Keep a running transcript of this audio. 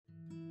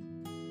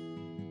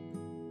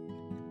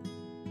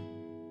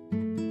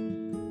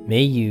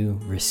May you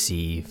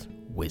receive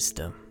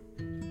wisdom.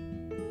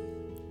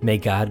 May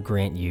God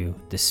grant you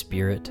the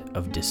spirit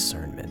of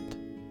discernment.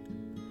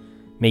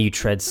 May you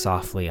tread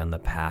softly on the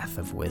path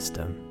of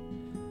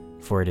wisdom,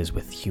 for it is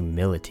with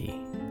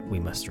humility we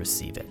must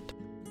receive it.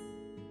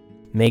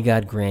 May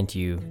God grant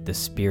you the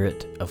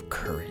spirit of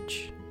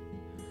courage.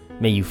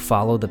 May you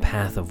follow the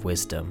path of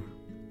wisdom,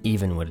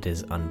 even when it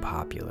is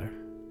unpopular.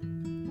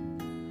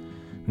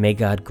 May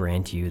God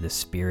grant you the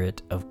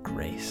spirit of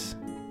grace.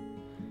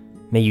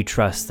 May you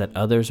trust that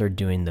others are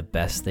doing the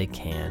best they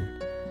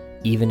can,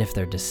 even if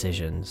their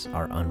decisions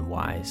are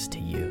unwise to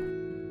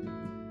you.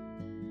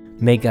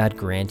 May God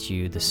grant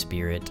you the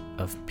spirit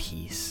of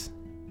peace.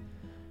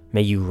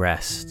 May you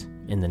rest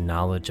in the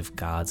knowledge of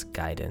God's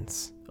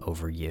guidance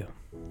over you.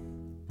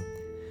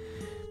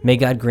 May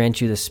God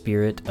grant you the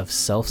spirit of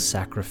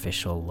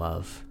self-sacrificial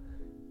love.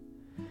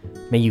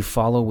 May you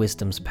follow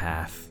wisdom's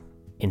path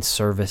in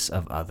service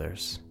of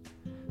others,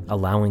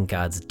 allowing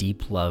God's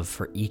deep love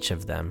for each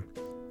of them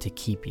to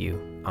keep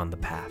you on the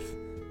path.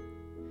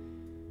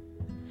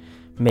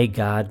 May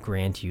God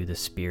grant you the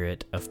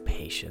spirit of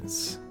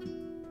patience.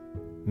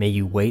 May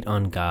you wait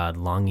on God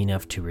long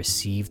enough to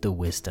receive the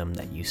wisdom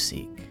that you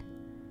seek.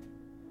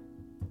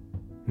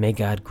 May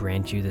God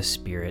grant you the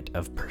spirit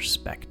of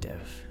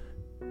perspective.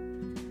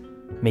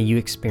 May you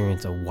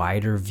experience a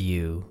wider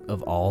view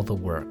of all the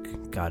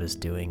work God is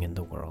doing in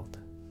the world.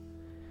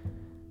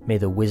 May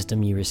the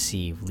wisdom you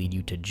receive lead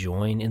you to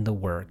join in the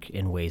work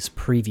in ways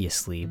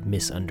previously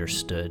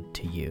misunderstood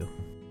to you.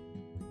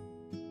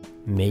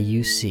 May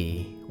you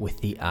see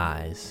with the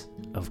eyes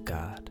of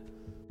God.